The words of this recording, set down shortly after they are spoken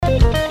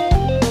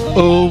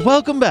Oh,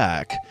 welcome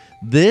back.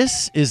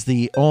 This is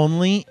the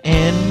Only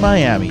in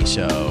Miami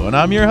show, and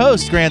I'm your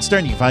host, Grant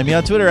Stern. You can find me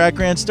on Twitter at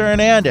Grant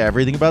Stern and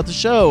everything about the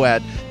show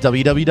at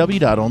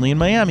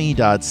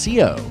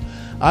www.onlyinmiami.co.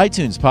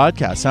 iTunes,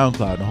 podcast,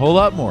 SoundCloud, and a whole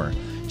lot more.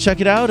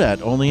 Check it out at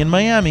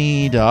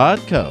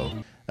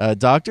onlyinmiami.co.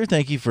 Doctor,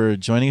 thank you for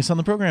joining us on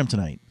the program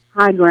tonight.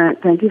 Hi, Grant.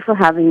 Thank you for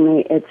having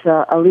me. It's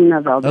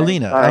Alina Valdes.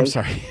 Alina, I'm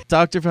sorry.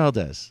 Dr.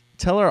 Valdes,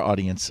 tell our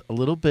audience a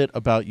little bit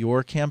about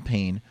your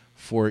campaign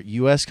for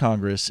U.S.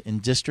 Congress in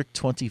District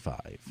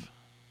 25.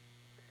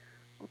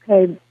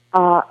 Okay.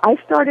 I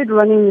started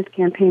running this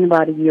campaign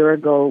about a year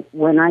ago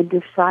when I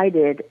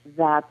decided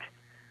that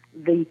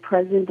the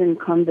present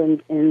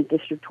incumbent in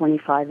District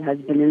 25 has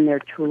been in there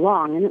too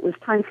long, and it was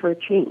time for a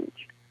change.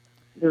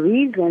 The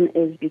reason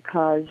is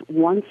because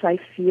once I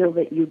feel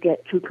that you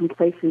get too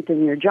complacent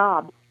in your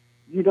job,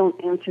 you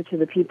don't answer to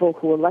the people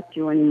who elect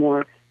you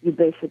anymore. You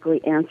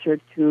basically answer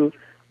to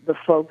the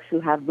folks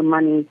who have the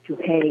money to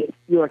pay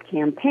your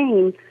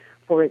campaign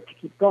for it to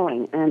keep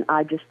going. And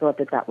I just thought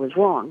that that was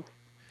wrong.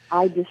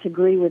 I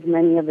disagree with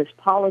many of his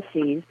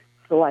policies,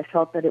 so I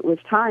felt that it was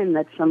time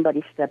that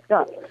somebody stepped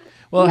up.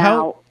 Well,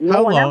 now,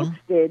 no one long? else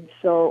did,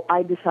 so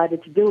I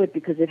decided to do it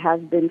because it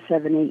has been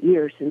 7-8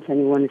 years since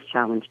anyone has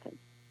challenged him.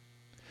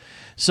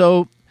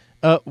 So,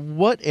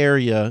 what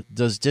area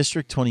does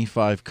District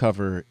 25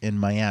 cover in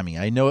Miami?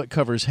 I know it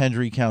covers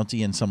Hendry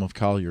County and some of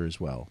Collier as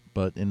well,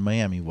 but in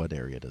Miami, what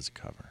area does it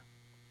cover?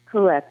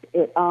 Correct.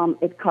 It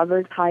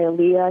covers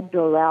Hialeah,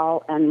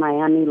 Doral, and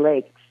Miami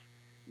Lakes.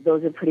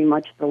 Those are pretty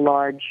much the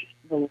large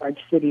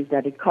cities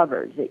that it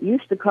covers. It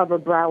used to cover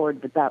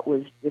Broward, but that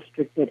was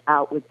districted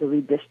out with the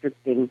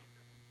redistricting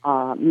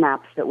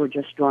maps that were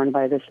just drawn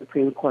by the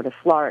Supreme Court of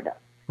Florida.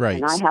 Right.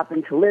 And I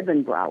happen to live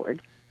in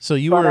Broward, so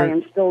I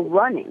am still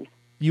running.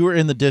 You were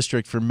in the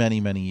district for many,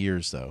 many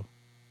years, though.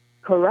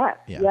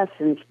 Correct. Yeah. Yes,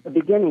 since the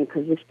beginning,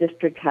 because this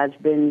district has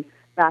been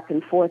back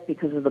and forth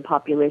because of the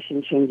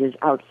population changes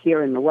out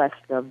here in the west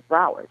of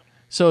Broward.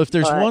 So if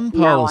there's one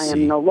policy... Now I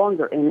am no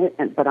longer in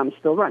it, but I'm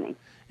still running.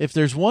 If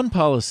there's one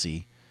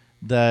policy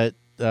that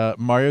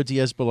Mario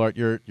Diaz-Balart,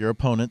 your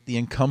opponent, the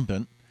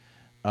incumbent,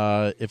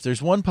 if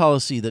there's one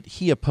policy that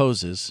he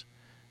opposes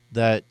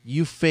that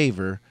you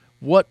favor,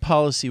 what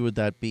policy would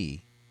that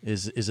be?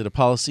 Is it a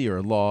policy or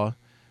a law?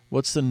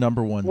 What's the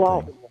number one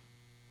thing?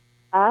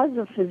 As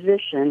a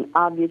physician,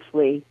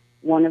 obviously,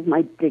 one of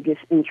my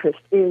biggest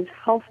interests is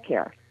health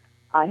care.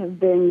 I have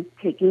been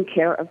taking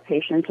care of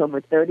patients over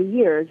 30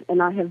 years,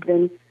 and I have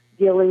been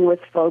dealing with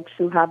folks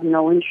who have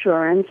no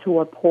insurance, who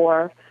are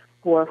poor,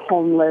 who are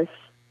homeless,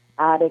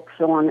 addicts,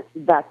 on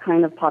that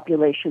kind of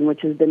population,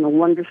 which has been a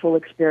wonderful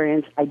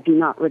experience. I do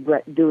not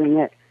regret doing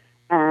it,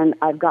 and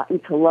I've gotten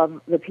to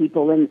love the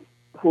people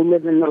who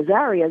live in those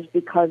areas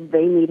because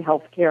they need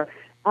health care,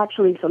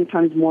 actually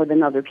sometimes more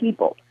than other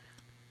people.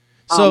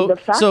 So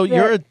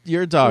you're a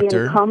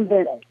doctor.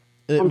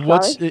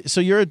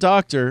 So you're a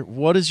doctor.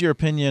 What is your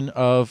opinion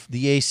of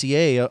the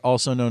ACA,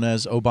 also known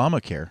as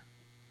Obamacare?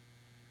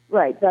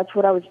 Right, that's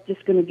what I was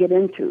just going to get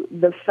into.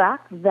 The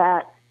fact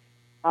that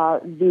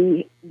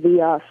the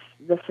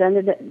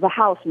Senate, the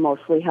House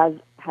mostly, has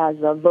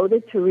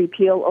voted to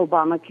repeal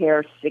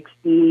Obamacare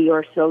 60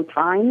 or so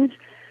times.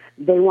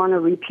 They want to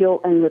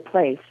repeal and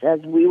replace. As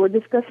we were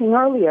discussing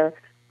earlier,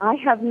 I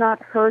have not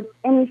heard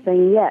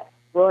anything yet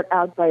brought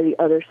out by the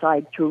other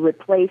side to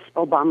replace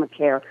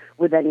Obamacare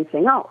with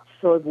anything else.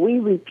 So if we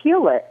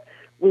repeal it,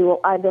 we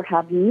will either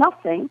have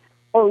nothing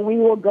or we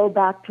will go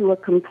back to a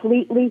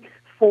completely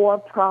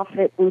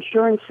for-profit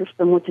insurance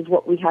system, which is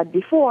what we had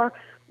before,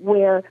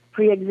 where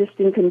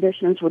pre-existing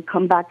conditions would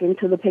come back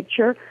into the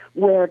picture,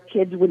 where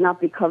kids would not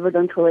be covered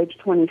until age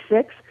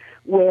 26,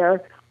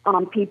 where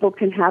people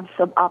can have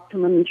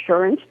suboptimum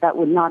insurance that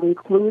would not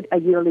include a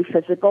yearly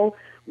physical,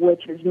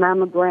 which is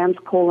mammograms,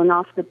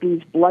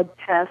 colonoscopies, blood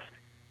tests,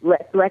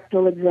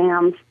 rectal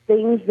exams,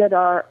 things that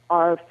are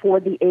for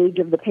the age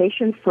of the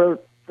patient. For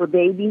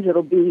babies,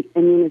 it'll be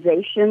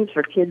immunizations.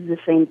 For kids, the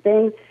same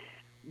thing.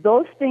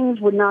 Those things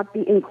would not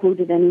be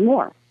included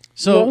anymore.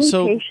 Many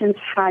patients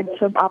had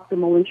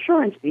suboptimal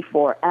insurance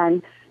before,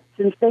 and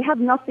since they have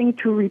nothing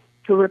to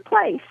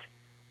replace,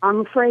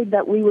 I'm afraid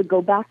that we would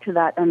go back to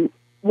that. And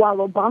while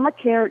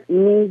Obamacare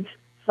needs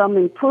some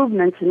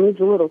improvements and needs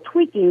a little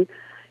tweaking,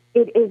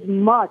 it is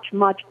much,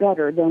 much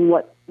better than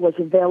what was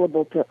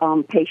available to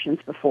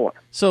patients before.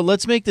 So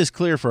let's make this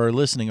clear for our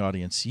listening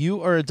audience.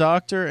 You are a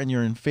doctor and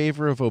you're in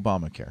favor of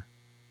Obamacare.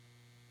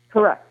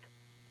 Correct.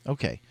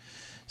 Okay.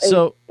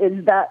 So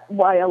is that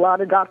why a lot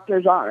of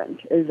doctors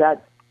aren't? Is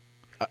that...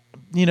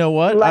 You know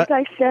what? Like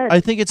I said, I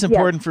think it's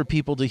important for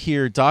people to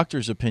hear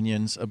doctors'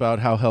 opinions about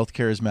how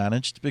healthcare is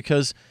managed,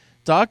 because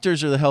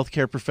doctors are the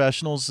healthcare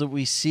professionals that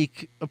we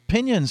seek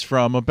opinions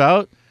from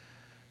about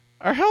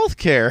our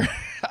healthcare.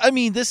 I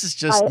mean, this is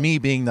just me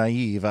being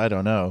naive. I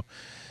don't know.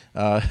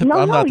 I'm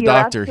not the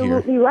doctor here. You're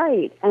absolutely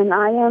right. And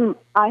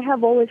I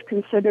have always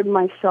considered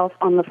myself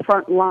on the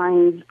front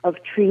lines of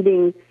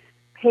treating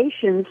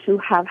patients who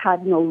have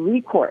had no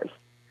recourse.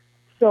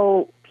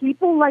 So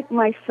people like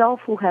myself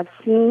who have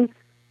seen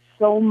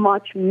so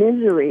much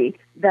misery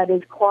that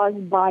is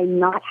caused by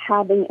not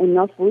having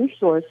enough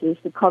resources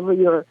to cover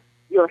your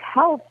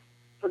health.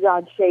 For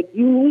God's sake,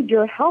 you need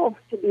your health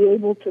to be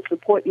able to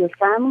support your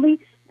family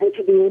and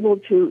to be able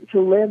to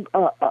live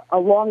a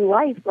long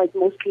life like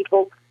most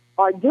people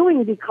are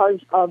doing because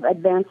of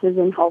advances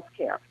in health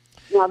care.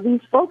 Now,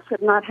 these folks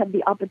have not had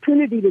the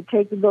opportunity to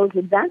take those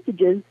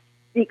advantages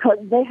because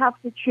they have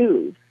to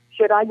choose.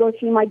 Should I go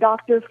see my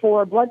doctor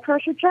for a blood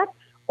pressure check,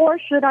 or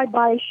should I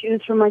buy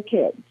shoes for my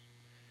kids?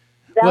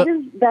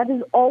 That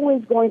is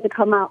always going to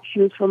come out,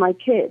 shoes for my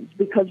kids,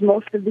 because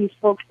most of these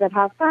folks that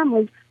have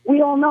families,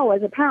 we all know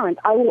as a parent,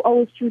 I will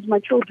always choose my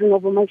children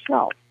over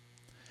myself.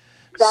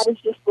 That is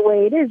just the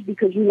way it is,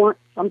 because you want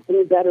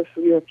something better for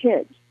your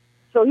kids.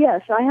 So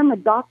yes, I am a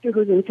doctor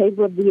who's in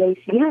favor of the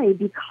ACA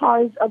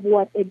because of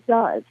what it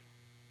does.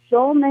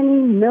 So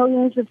many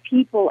millions of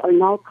people are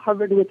now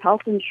covered with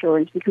health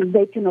insurance because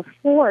they can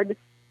afford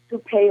to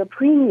pay a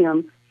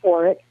premium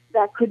for it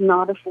that could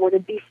not afford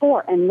it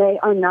before, and they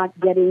are not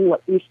getting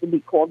what used to be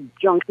called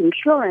junk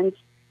insurance,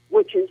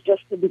 which is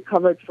just to be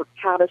covered for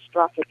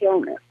catastrophic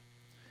illness.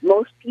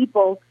 Most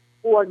people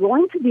who are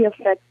going to be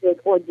affected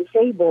or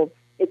disabled,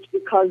 it's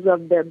because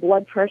of their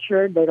blood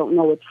pressure. They don't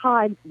know it's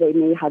high. They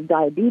may have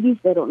diabetes.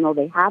 They don't know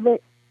they have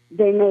it.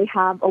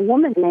 A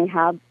woman may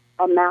have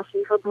a mass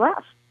in her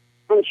breast,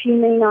 and she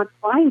may not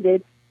find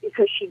it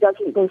because she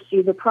doesn't go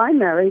see the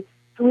primary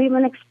to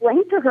even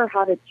explain to her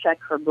how to check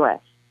her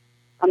breast.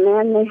 A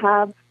man may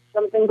have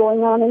something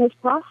going on in his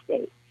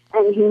prostate,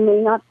 and he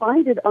may not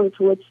find it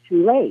until it's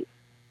too late.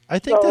 I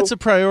think that's a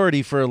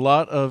priority for a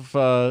lot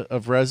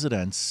of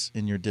residents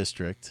in your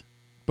district,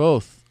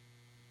 both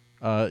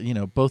of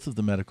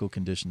the medical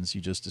conditions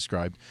you just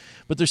described.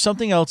 But there's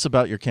something else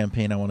about your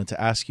campaign I wanted to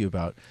ask you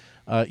about.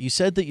 You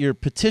said that you're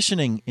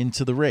petitioning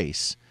into the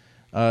race.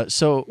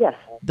 So yes.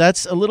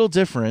 That's a little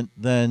different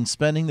than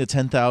spending the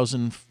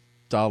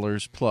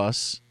 $10,000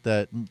 plus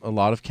that a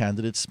lot of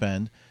candidates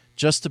spend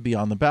just to be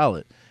on the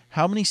ballot.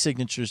 How many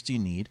signatures do you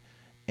need,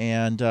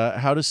 and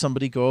how does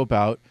somebody go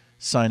about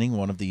signing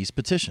one of these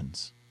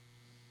petitions?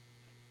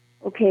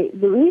 Okay,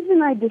 the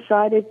reason I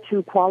decided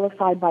to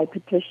qualify by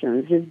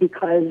petitions is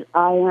because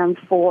I am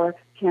for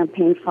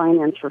campaign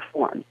finance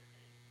reform.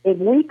 If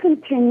we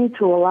continue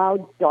to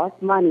allow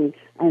dark money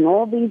and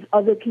all these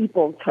other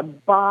people to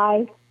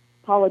buy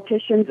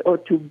politicians or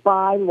to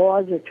buy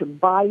laws or to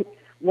buy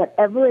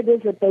whatever it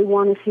is that they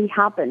want to see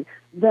happen,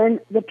 then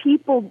the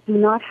people do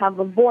not have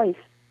a voice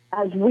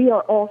as we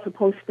are all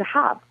supposed to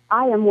have.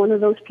 I am one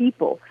of those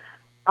people.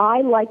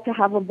 I like to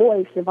have a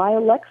voice. If I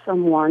elect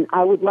someone,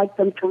 I would like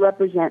them to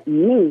represent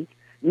me,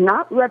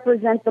 not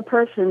represent the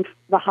person,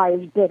 the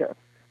highest bidder.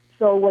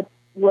 So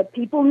what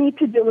people need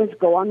to do is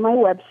go on my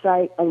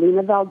website,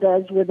 Alina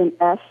Valdes with an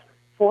S,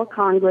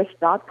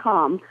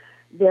 forcongress.com.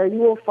 There you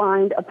will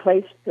find a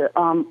place to,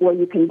 where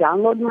you can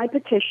download my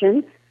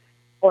petition.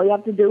 All you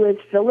have to do is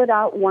fill it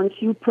out once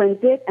you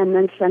print it and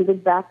then send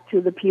it back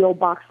to the P.O.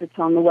 box that's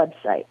on the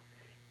website.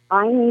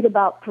 I need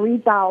about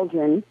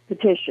 3,000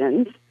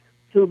 petitions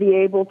to be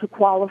able to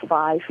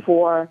qualify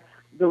for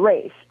the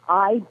race.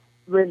 I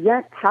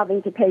resent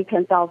having to pay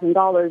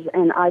 $10,000,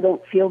 and I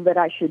don't feel that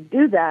I should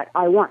do that.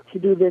 I want to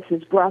do this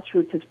as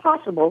grassroots as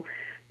possible,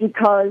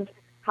 because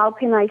how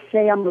can I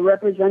say I'm a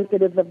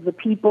representative of the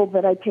people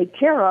that I take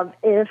care of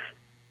if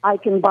I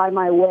can buy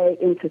my way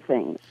into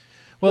things?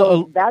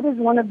 Well, so that is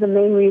one of the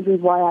main reasons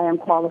why I am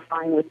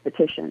qualifying with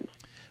petitions.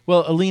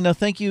 Well, Alina,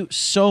 thank you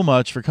so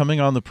much for coming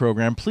on the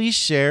program. Please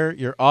share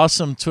your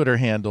awesome Twitter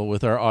handle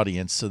with our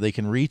audience so they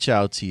can reach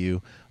out to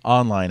you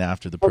online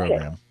after the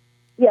program. Okay.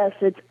 Yes,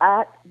 it's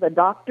at The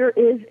Doctor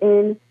Is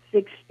In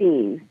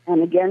 16.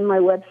 And again, my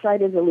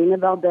website is Alina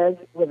Valdes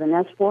with an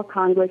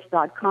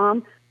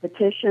S4Congress.com.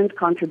 Petitions,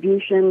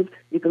 contributions,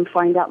 you can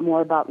find out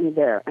more about me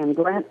there. And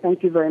Grant,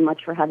 thank you very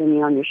much for having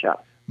me on your show.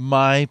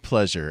 My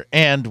pleasure.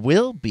 And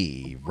we'll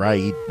be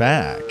right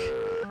back.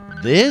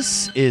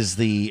 This is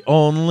the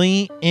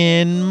Only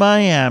in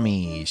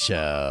Miami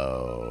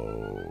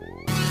show.